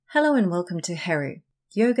Hello and welcome to Heru,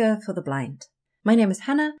 Yoga for the Blind. My name is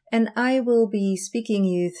Hannah and I will be speaking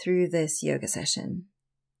you through this yoga session.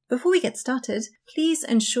 Before we get started, please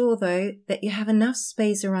ensure though that you have enough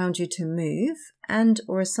space around you to move and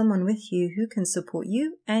or someone with you who can support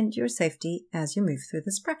you and your safety as you move through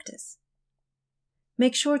this practice.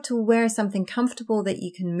 Make sure to wear something comfortable that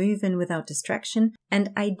you can move in without distraction, and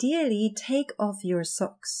ideally take off your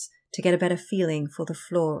socks to get a better feeling for the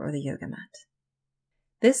floor or the yoga mat.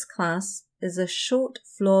 This class is a short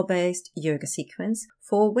floor-based yoga sequence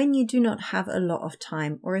for when you do not have a lot of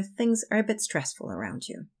time or if things are a bit stressful around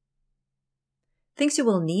you. Things you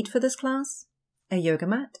will need for this class: a yoga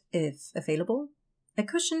mat, if available, a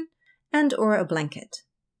cushion, and or a blanket.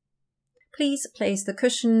 Please place the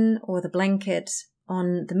cushion or the blanket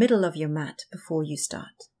on the middle of your mat before you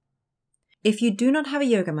start. If you do not have a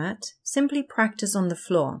yoga mat, simply practice on the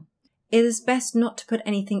floor. It is best not to put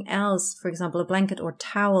anything else, for example a blanket or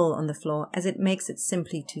towel, on the floor, as it makes it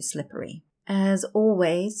simply too slippery. As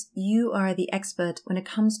always, you are the expert when it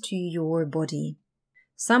comes to your body.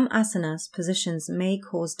 Some asanas positions may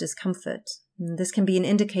cause discomfort. This can be an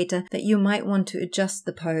indicator that you might want to adjust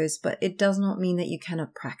the pose, but it does not mean that you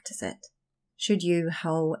cannot practice it. Should you,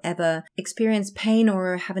 however, experience pain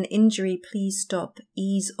or have an injury, please stop,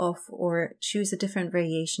 ease off, or choose a different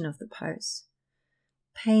variation of the pose.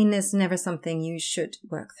 Pain is never something you should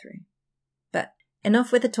work through. But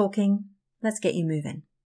enough with the talking, let's get you moving.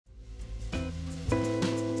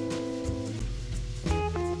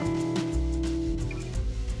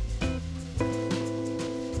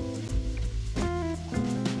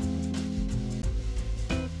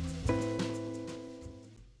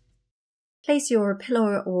 Place your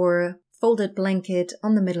pillow or folded blanket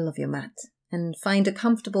on the middle of your mat and find a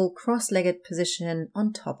comfortable cross-legged position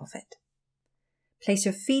on top of it. Place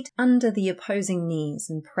your feet under the opposing knees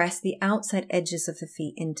and press the outside edges of the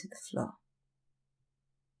feet into the floor.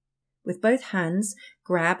 With both hands,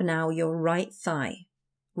 grab now your right thigh.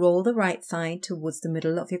 Roll the right thigh towards the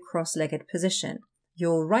middle of your cross-legged position.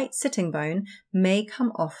 Your right sitting bone may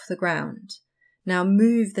come off the ground. Now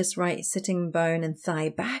move this right sitting bone and thigh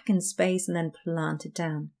back in space and then plant it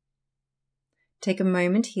down. Take a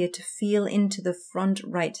moment here to feel into the front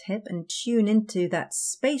right hip and tune into that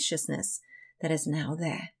spaciousness that is now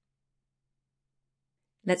there.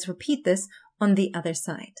 Let's repeat this on the other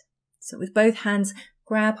side. So with both hands,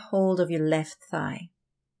 grab hold of your left thigh.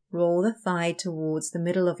 Roll the thigh towards the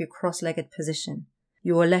middle of your cross-legged position.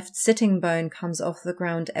 Your left sitting bone comes off the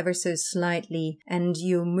ground ever so slightly, and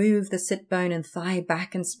you move the sit bone and thigh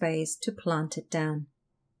back in space to plant it down.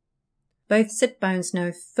 Both sit bones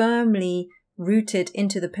now firmly rooted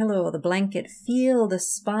into the pillow or the blanket. Feel the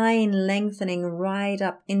spine lengthening right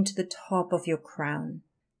up into the top of your crown.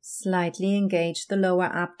 Slightly engage the lower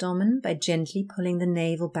abdomen by gently pulling the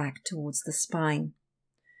navel back towards the spine.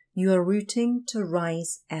 You are rooting to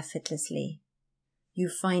rise effortlessly. You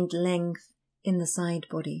find length in the side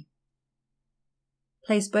body.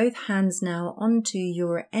 Place both hands now onto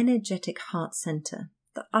your energetic heart center,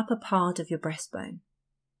 the upper part of your breastbone.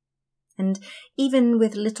 And even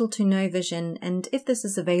with little to no vision, and if this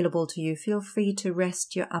is available to you, feel free to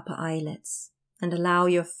rest your upper eyelids and allow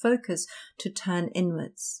your focus to turn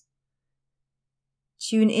inwards.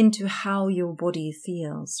 Tune into how your body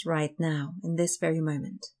feels right now, in this very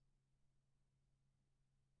moment.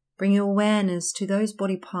 Bring your awareness to those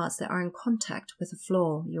body parts that are in contact with the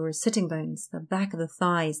floor, your sitting bones, the back of the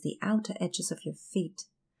thighs, the outer edges of your feet.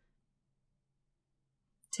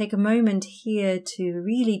 Take a moment here to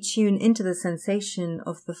really tune into the sensation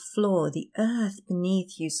of the floor, the earth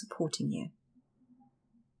beneath you supporting you.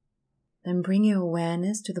 Then bring your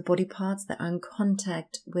awareness to the body parts that are in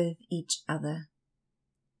contact with each other.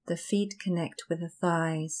 The feet connect with the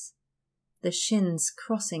thighs, the shins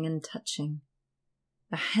crossing and touching.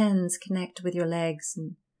 The hands connect with your legs,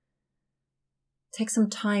 and take some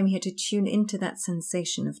time here to tune into that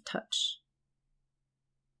sensation of touch.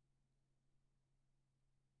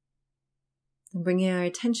 And bring your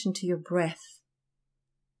attention to your breath.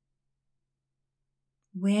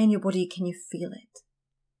 Where in your body can you feel it?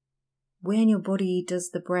 Where in your body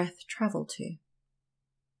does the breath travel to?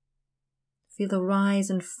 Feel the rise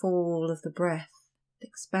and fall of the breath, the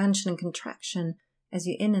expansion and contraction as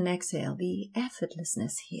you in and exhale, the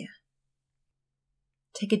effortlessness here.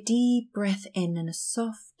 Take a deep breath in and a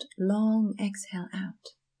soft, long exhale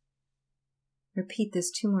out. Repeat this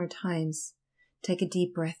 2 more times. Take a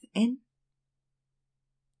deep breath in.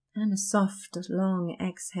 And a soft, long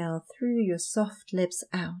exhale through your soft lips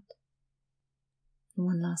out. And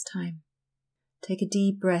one last time. Take a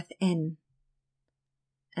deep breath in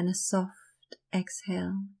and a soft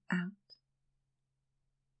exhale out.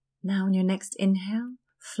 Now on your next inhale,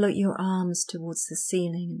 float your arms towards the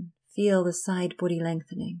ceiling and feel the side body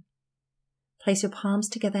lengthening. Place your palms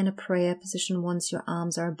together in a prayer position once your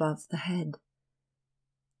arms are above the head.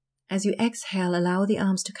 As you exhale, allow the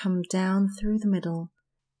arms to come down through the middle.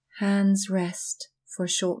 Hands rest for a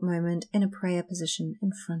short moment in a prayer position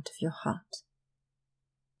in front of your heart.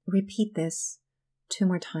 Repeat this 2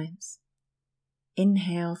 more times.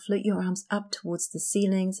 Inhale, float your arms up towards the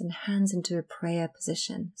ceilings and hands into a prayer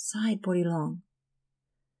position, side body long.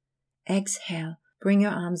 Exhale, bring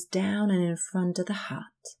your arms down and in front of the heart.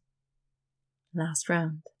 Last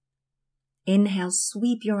round. Inhale,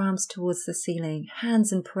 sweep your arms towards the ceiling,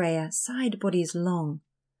 hands in prayer, side bodies long.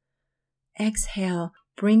 Exhale,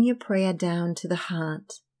 bring your prayer down to the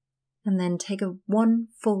heart, and then take one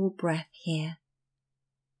full breath here.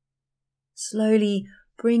 Slowly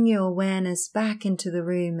bring your awareness back into the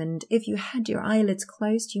room, and if you had your eyelids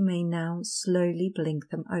closed, you may now slowly blink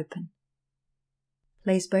them open.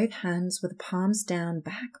 Place both hands with the palms down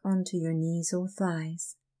back onto your knees or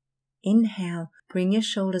thighs. Inhale, bring your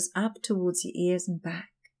shoulders up towards your ears and back.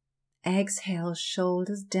 Exhale,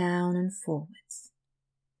 shoulders down and forwards.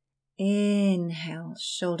 Inhale,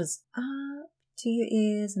 shoulders up to your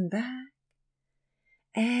ears and back.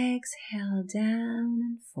 Exhale, down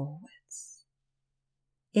and forwards.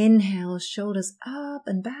 Inhale, shoulders up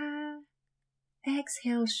and back.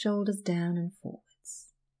 Exhale, shoulders down and forwards.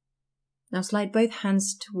 Now slide both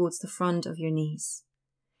hands towards the front of your knees.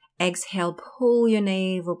 Exhale, pull your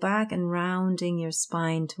navel back and rounding your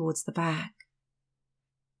spine towards the back.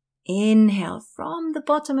 Inhale, from the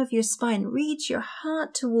bottom of your spine, reach your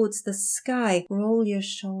heart towards the sky. Roll your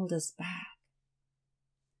shoulders back.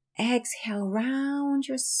 Exhale, round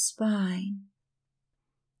your spine.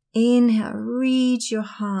 Inhale, reach your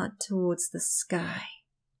heart towards the sky.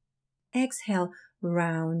 Exhale,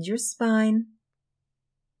 round your spine.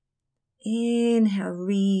 Inhale,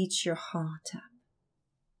 reach your heart up.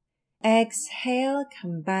 Exhale,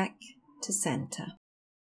 come back to center.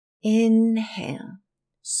 Inhale,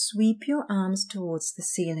 sweep your arms towards the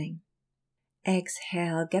ceiling.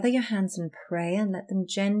 Exhale, gather your hands in prayer and let them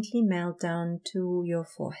gently melt down to your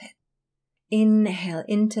forehead. Inhale,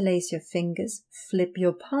 interlace your fingers, flip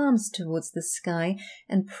your palms towards the sky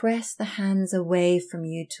and press the hands away from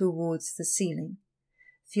you towards the ceiling.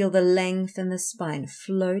 Feel the length in the spine.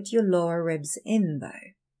 Float your lower ribs in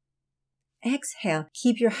though. Exhale,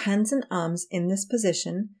 keep your hands and arms in this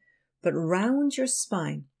position, but round your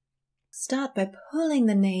spine. Start by pulling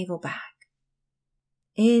the navel back.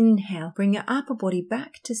 Inhale, bring your upper body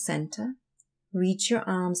back to center. Reach your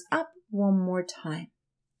arms up one more time.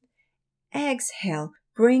 Exhale,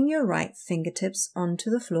 bring your right fingertips onto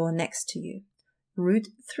the floor next to you. Root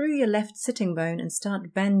through your left sitting bone and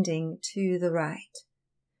start bending to the right.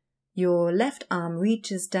 Your left arm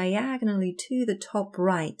reaches diagonally to the top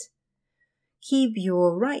right. Keep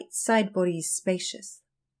your right side body spacious.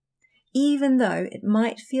 Even though it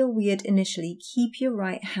might feel weird initially, keep your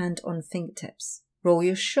right hand on fingertips. Roll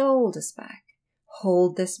your shoulders back.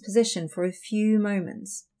 Hold this position for a few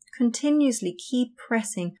moments. Continuously keep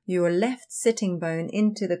pressing your left sitting bone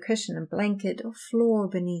into the cushion and blanket or floor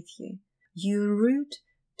beneath you. You root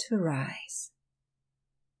to rise.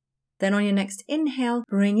 Then on your next inhale,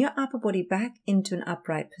 bring your upper body back into an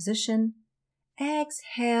upright position.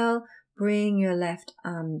 Exhale, bring your left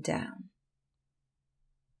arm down.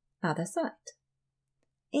 Other side.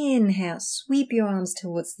 Inhale, sweep your arms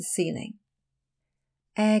towards the ceiling.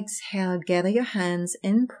 Exhale, gather your hands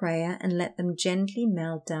in prayer and let them gently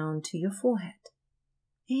melt down to your forehead.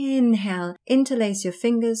 Inhale, interlace your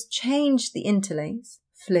fingers, change the interlace,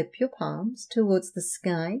 flip your palms towards the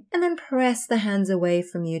sky, and then press the hands away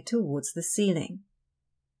from you towards the ceiling.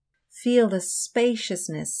 Feel the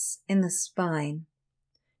spaciousness in the spine.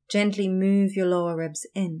 Gently move your lower ribs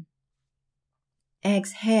in.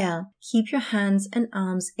 Exhale, keep your hands and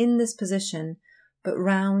arms in this position, but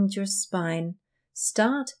round your spine.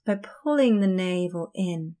 Start by pulling the navel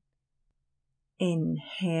in.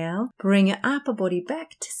 Inhale, bring your upper body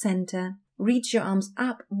back to center. Reach your arms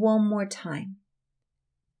up one more time.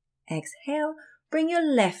 Exhale, bring your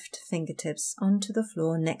left fingertips onto the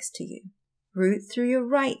floor next to you. Root through your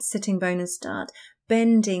right sitting bone and start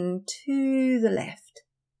bending to the left.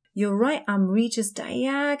 Your right arm reaches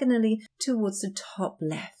diagonally towards the top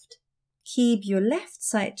left. Keep your left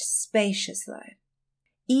side spacious though.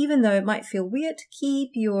 Even though it might feel weird,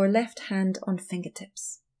 keep your left hand on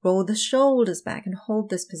fingertips. Roll the shoulders back and hold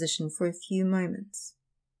this position for a few moments.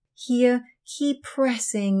 Here, keep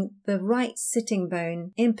pressing the right sitting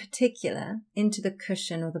bone in particular into the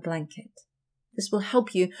cushion or the blanket. This will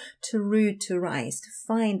help you to root to rise, to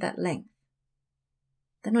find that length.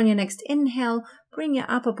 Then on your next inhale, bring your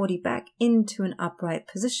upper body back into an upright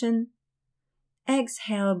position.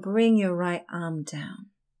 Exhale, bring your right arm down.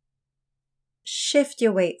 Shift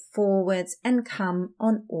your weight forwards and come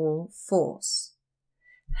on all fours.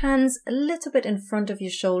 Hands a little bit in front of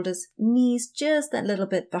your shoulders, knees just a little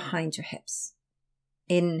bit behind your hips.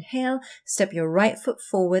 Inhale, step your right foot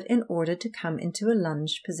forward in order to come into a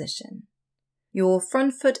lunge position. Your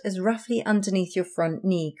front foot is roughly underneath your front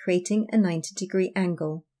knee, creating a 90-degree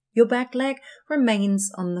angle. Your back leg remains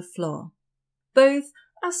on the floor. Both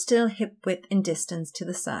are still hip width in distance to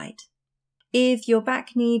the side. If your back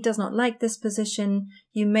knee does not like this position,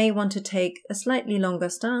 you may want to take a slightly longer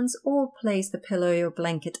stance or place the pillow or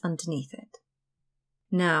blanket underneath it.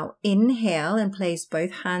 Now inhale and place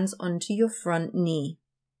both hands onto your front knee.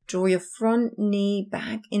 Draw your front knee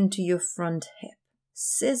back into your front hip.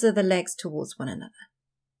 Scissor the legs towards one another.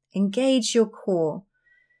 Engage your core.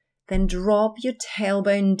 Then drop your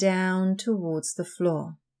tailbone down towards the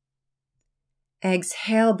floor.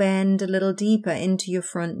 Exhale, bend a little deeper into your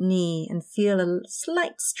front knee and feel a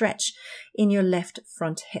slight stretch in your left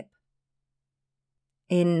front hip.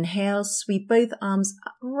 Inhale, sweep both arms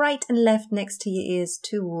right and left next to your ears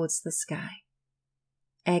towards the sky.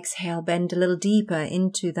 Exhale, bend a little deeper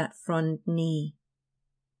into that front knee.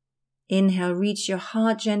 Inhale, reach your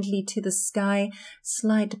heart gently to the sky,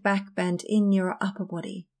 slight back bend in your upper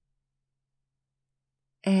body.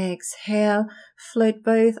 Exhale, float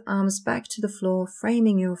both arms back to the floor,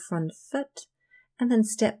 framing your front foot, and then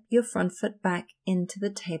step your front foot back into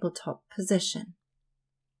the tabletop position.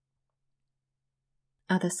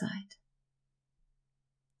 Other side.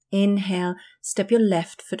 Inhale, step your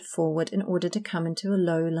left foot forward in order to come into a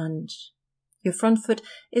low lunge. Your front foot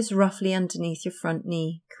is roughly underneath your front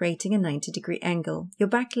knee, creating a 90-degree angle. Your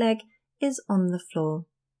back leg is on the floor.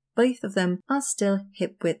 Both of them are still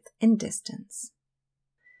hip width in distance.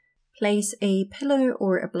 Place a pillow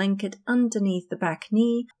or a blanket underneath the back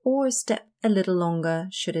knee or step a little longer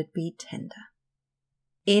should it be tender.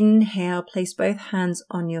 Inhale, place both hands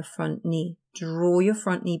on your front knee. Draw your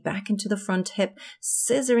front knee back into the front hip,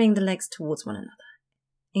 scissoring the legs towards one another.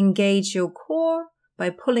 Engage your core by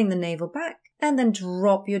pulling the navel back and then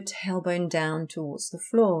drop your tailbone down towards the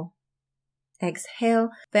floor. Exhale,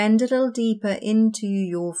 bend a little deeper into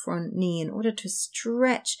your front knee in order to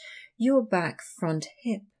stretch your back front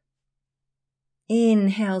hip.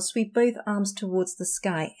 Inhale, sweep both arms towards the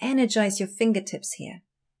sky. Energize your fingertips here.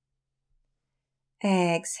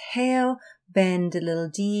 Exhale, bend a little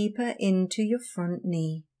deeper into your front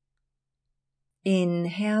knee.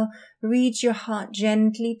 Inhale, reach your heart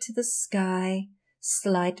gently to the sky.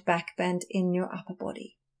 Slight back bend in your upper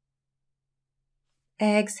body.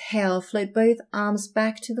 Exhale, float both arms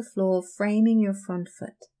back to the floor, framing your front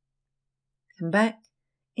foot. Come back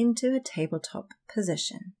into a tabletop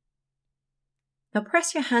position. Now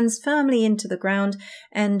press your hands firmly into the ground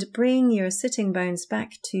and bring your sitting bones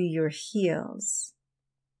back to your heels.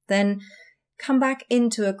 Then come back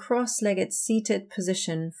into a cross-legged seated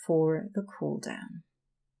position for the cool down.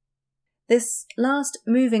 This last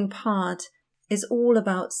moving part is all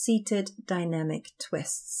about seated dynamic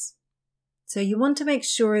twists. So you want to make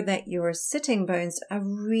sure that your sitting bones are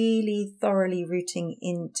really thoroughly rooting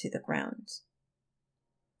into the ground.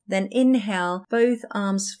 Then inhale, both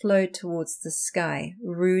arms float towards the sky.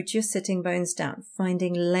 Root your sitting bones down,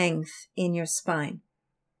 finding length in your spine.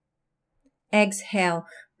 Exhale,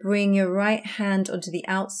 bring your right hand onto the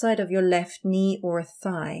outside of your left knee or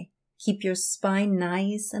thigh. Keep your spine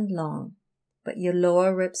nice and long, but your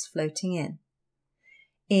lower ribs floating in.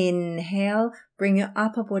 Inhale, bring your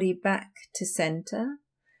upper body back to center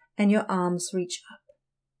and your arms reach up.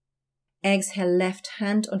 Exhale, left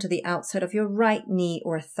hand onto the outside of your right knee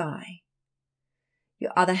or thigh.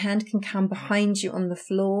 Your other hand can come behind you on the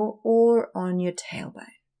floor or on your tailbone.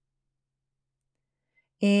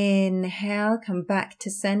 Inhale, come back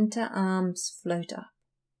to center, arms float up.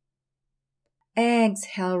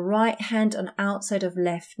 Exhale, right hand on outside of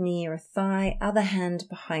left knee or thigh, other hand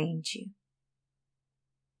behind you.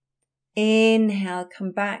 Inhale,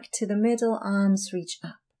 come back to the middle, arms reach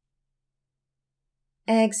up.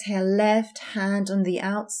 Exhale, left hand on the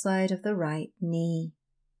outside of the right knee.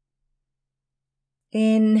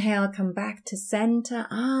 Inhale, come back to center,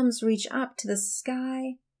 arms reach up to the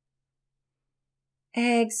sky.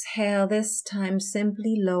 Exhale, this time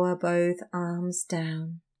simply lower both arms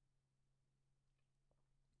down.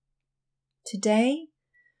 Today,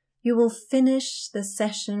 you will finish the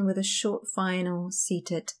session with a short final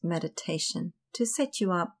seated meditation to set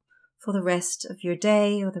you up for the rest of your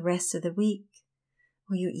day or the rest of the week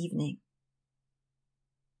or your evening.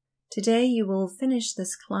 Today you will finish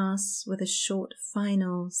this class with a short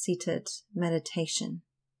final seated meditation.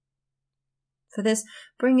 For this,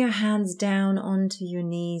 bring your hands down onto your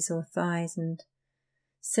knees or thighs and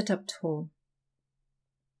sit up tall.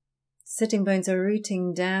 Sitting bones are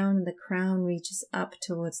rooting down and the crown reaches up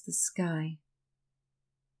towards the sky.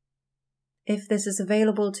 If this is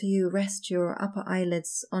available to you, rest your upper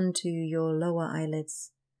eyelids onto your lower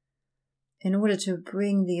eyelids in order to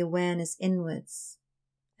bring the awareness inwards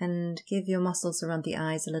and give your muscles around the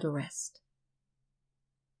eyes a little rest.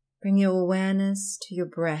 Bring your awareness to your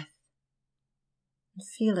breath and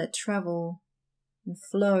feel it travel and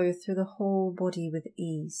flow through the whole body with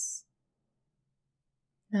ease.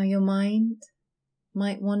 Now your mind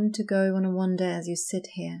might want to go on a wander as you sit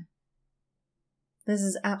here. This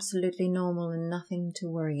is absolutely normal and nothing to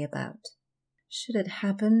worry about. Should it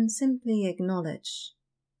happen, simply acknowledge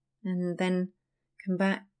and then come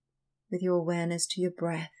back with your awareness to your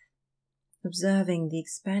breath, observing the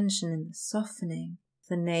expansion and the softening of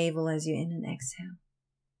the navel as you in and exhale.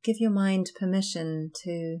 Give your mind permission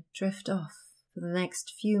to drift off for the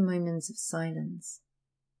next few moments of silence.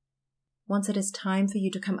 Once it is time for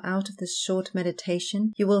you to come out of this short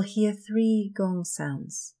meditation, you will hear 3 gong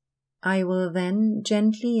sounds. I will then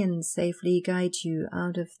gently and safely guide you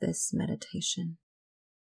out of this meditation.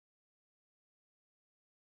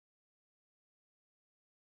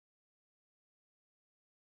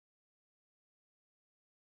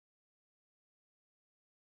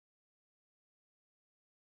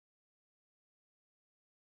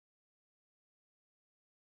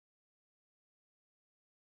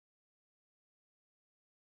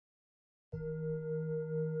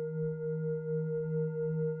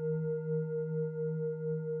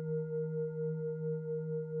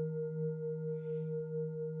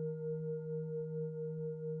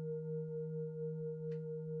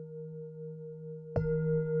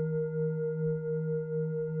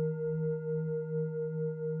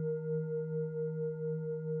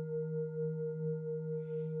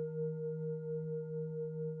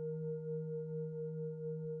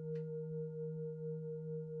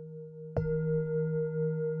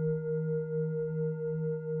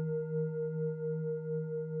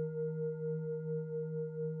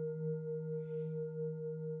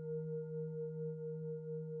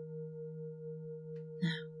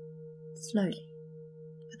 Slowly,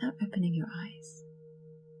 without opening your eyes,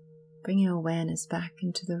 bring your awareness back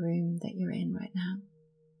into the room that you're in right now.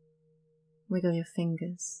 Wiggle your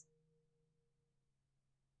fingers,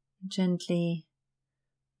 gently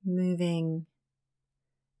moving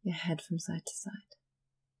your head from side to side.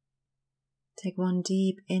 Take one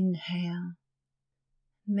deep inhale,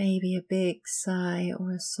 maybe a big sigh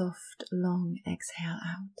or a soft, long exhale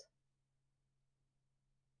out.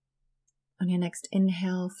 On your next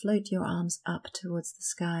inhale, float your arms up towards the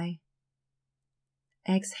sky.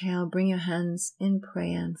 Exhale, bring your hands in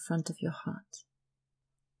prayer in front of your heart.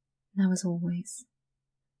 Now, as always,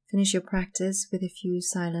 finish your practice with a few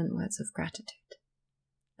silent words of gratitude.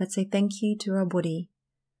 Let's say thank you to our body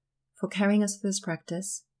for carrying us through this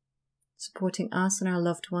practice, supporting us and our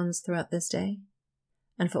loved ones throughout this day,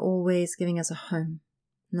 and for always giving us a home,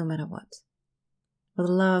 no matter what. With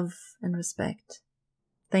love and respect,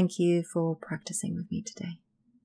 thank you for practicing with me today.